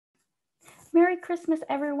Merry Christmas,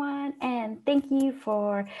 everyone, and thank you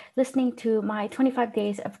for listening to my 25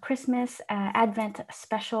 Days of Christmas Advent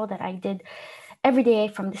special that I did every day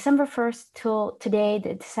from December 1st till today,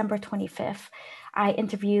 the December 25th. I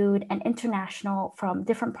interviewed an international from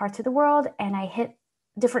different parts of the world, and I hit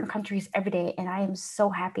different countries every day, and I am so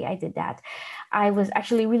happy I did that. I was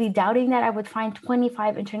actually really doubting that I would find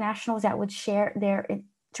 25 internationals that would share their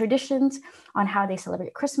traditions on how they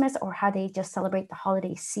celebrate Christmas or how they just celebrate the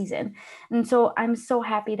holiday season. And so I'm so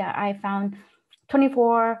happy that I found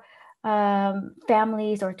 24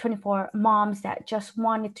 families or 24 moms that just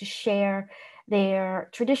wanted to share their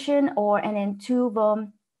tradition, and then two of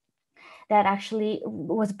them that actually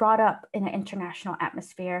was brought up in an international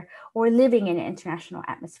atmosphere or living in an international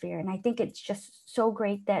atmosphere. And I think it's just so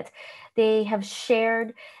great that they have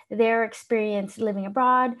shared their experience living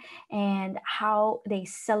abroad and how they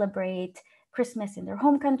celebrate Christmas in their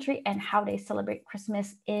home country and how they celebrate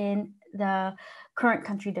Christmas in the current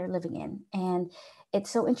country they're living in. And it's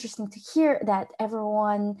so interesting to hear that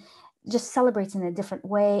everyone just celebrates in a different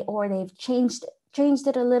way, or they've changed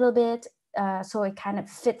it a little bit, so it kind of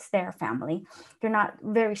fits their family. They're not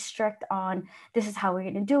very strict on this is how we're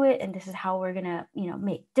going to do it and this is how we're going to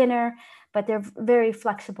make dinner, but they're very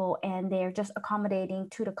flexible and they're just accommodating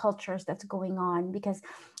to the cultures that's going on, because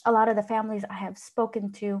a lot of the families I have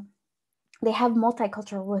spoken to, they have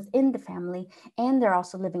multicultural within the family and they're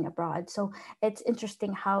also living abroad. So it's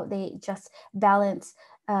interesting how they just balance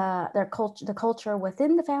their culture, the culture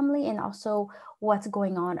within the family, and also what's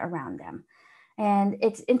going on around them. And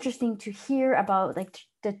it's interesting to hear about like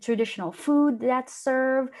the traditional food that's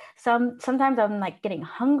served. Sometimes I'm like getting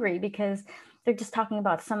hungry because they're just talking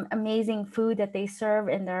about some amazing food that they serve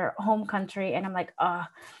in their home country, and I'm like, oh,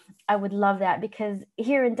 I would love that, because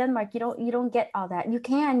here in Denmark you don't get all that. You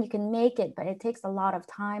can make it, but it takes a lot of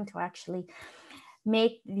time to actually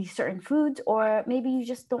make these certain foods, or maybe you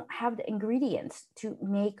just don't have the ingredients to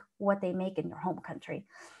make what they make in your home country.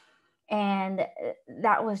 And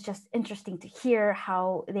that was just interesting to hear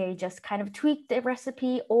how they just kind of tweaked the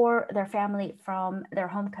recipe, or their family from their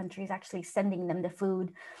home country is actually sending them the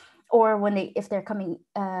food, or when if they're coming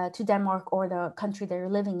to Denmark or the country they're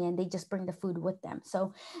living in, they just bring the food with them.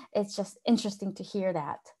 So it's just interesting to hear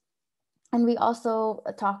that. And we also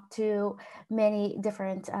talked to many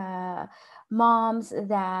different moms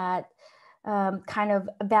that kind of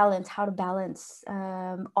balance how to balance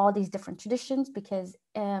all these different traditions, because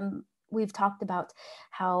we've talked about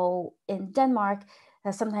how in Denmark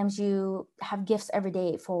sometimes you have gifts every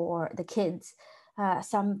day for the kids.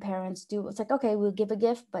 Some parents do, it's like, okay, we'll give a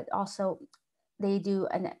gift, but also they do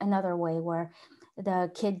another way where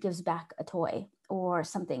the kid gives back a toy or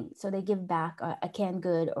something. So they give back a canned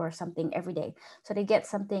good or something every day. So they get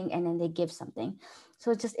something and then they give something.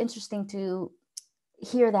 So it's just interesting to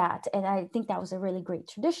hear that. And I think that was a really great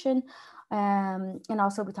tradition. And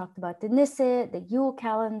also we talked about the Nisse, the Yule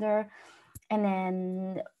calendar, and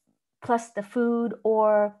then plus the food.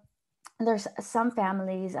 Or there's some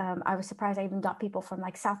families, I was surprised I even got people from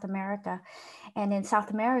like South America. And in South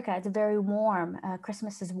America, it's very warm.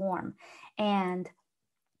 Christmas is warm. And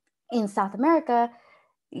in South America,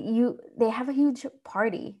 they have a huge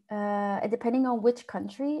party, depending on which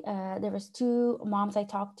country. There was two moms I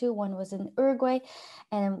talked to. One was in Uruguay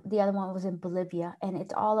and the other one was in Bolivia, and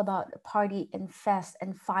it's all about party and fest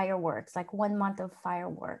and fireworks, like 1 month of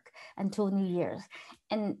firework until New Year's.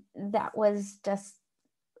 And that was just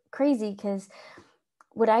crazy, because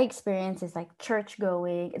what I experienced is like church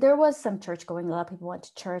going. There was some church going. A lot of people went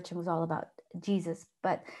to church and it was all about Jesus.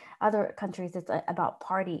 But other countries, it's about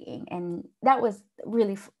partying. And that was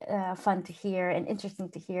really fun to hear and interesting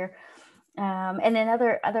to hear. And then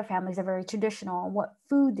other families are very traditional on what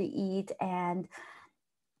food they eat and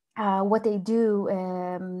what they do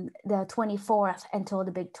the 24th until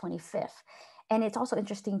the big 25th. And it's also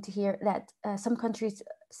interesting to hear that some countries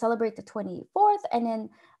celebrate the 24th and then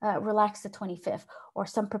relax the 25th, or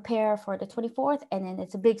some prepare for the 24th and then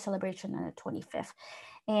it's a big celebration on the 25th.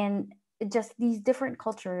 And just these different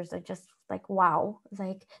cultures are just like, wow,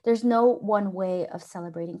 like there's no one way of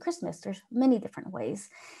celebrating Christmas. There's many different ways.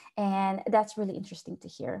 And that's really interesting to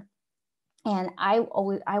hear. And I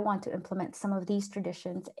want to implement some of these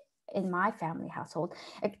traditions in my family household.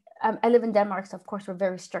 I live in Denmark, so of course we're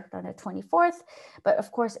very strict on the 24th. But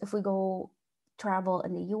of course, if we go travel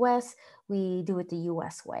in the US, we do it the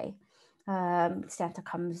US way. Santa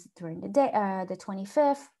comes during the day, the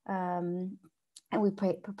 25th, and we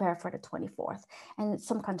prepare for the 24th. And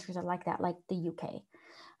some countries are like that, like the UK.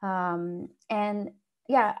 And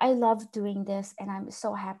yeah, I love doing this, and I'm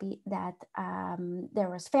so happy that there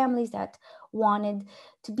was families that wanted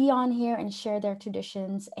to be on here and share their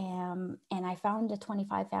traditions, and I found the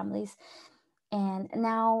 25 families, and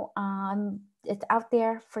now it's out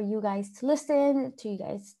there for you guys to listen,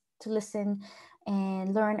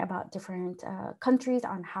 and learn about different countries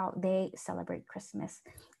on how they celebrate Christmas.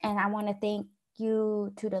 And I want to thank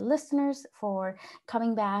you to the listeners for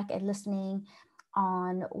coming back and listening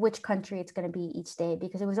on which country it's going to be each day,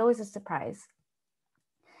 because it was always a surprise.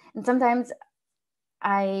 And sometimes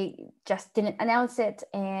I just didn't announce it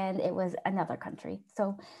and it was another country.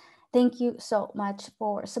 So thank you so much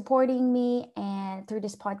for supporting me and through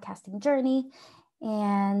this podcasting journey.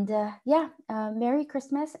 And Merry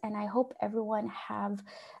Christmas, and I hope everyone have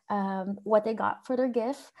what they got for their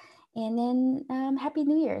gift. And then Happy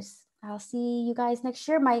New Year's. I'll see you guys next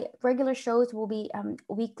year. My regular shows will be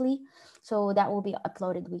weekly, so that will be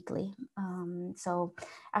uploaded weekly. So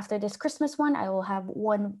after this Christmas one, I will have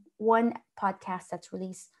one podcast that's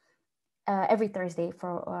released every Thursday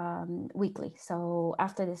for weekly. So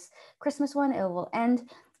after this Christmas one, it will end.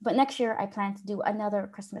 But next year, I plan to do another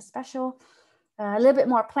Christmas special, a little bit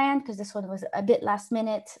more planned because this one was a bit last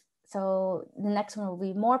minute. So the next one will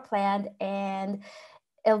be more planned and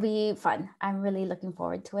it'll be fun. I'm really looking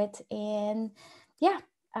forward to it. And yeah,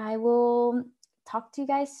 I will talk to you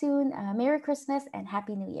guys soon. Merry Christmas and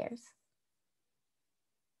Happy New Year's.